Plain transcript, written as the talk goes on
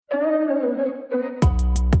This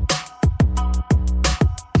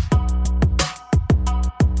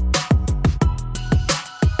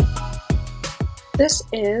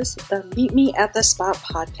is the Meet Me at the Spot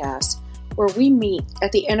podcast, where we meet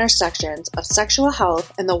at the intersections of sexual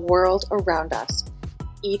health and the world around us.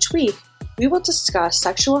 Each week, we will discuss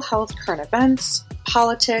sexual health current events,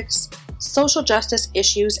 politics, social justice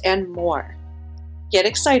issues, and more. Get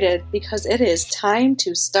excited because it is time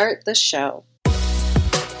to start the show.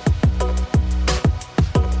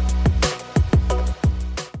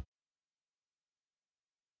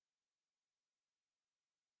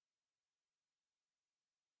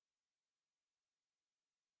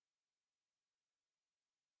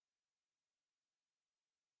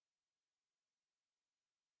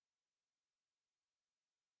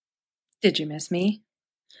 Did you miss me?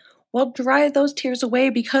 Well, dry those tears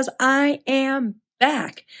away because I am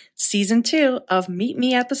back. Season 2 of Meet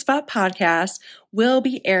Me at the Spot podcast will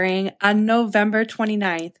be airing on November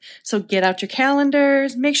 29th. So get out your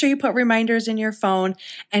calendars, make sure you put reminders in your phone,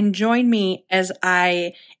 and join me as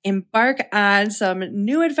I embark on some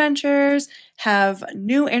new adventures, have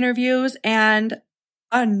new interviews, and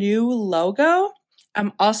a new logo.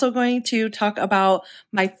 I'm also going to talk about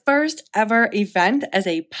my first ever event as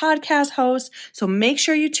a podcast host. So make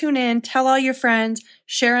sure you tune in, tell all your friends,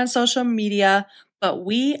 share on social media, but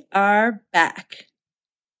we are back.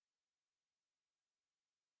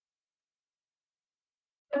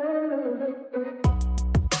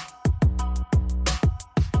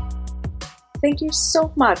 Thank you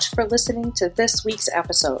so much for listening to this week's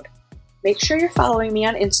episode. Make sure you're following me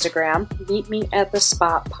on Instagram, Meet Me at the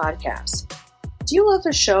Spot podcast. Do you love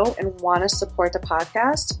the show and want to support the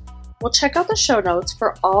podcast? Well, check out the show notes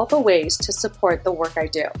for all the ways to support the work I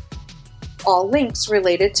do. All links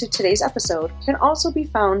related to today's episode can also be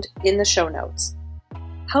found in the show notes.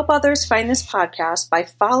 Help others find this podcast by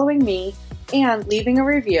following me and leaving a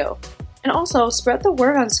review. And also spread the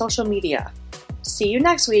word on social media. See you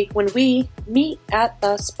next week when we meet at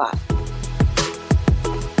the spot.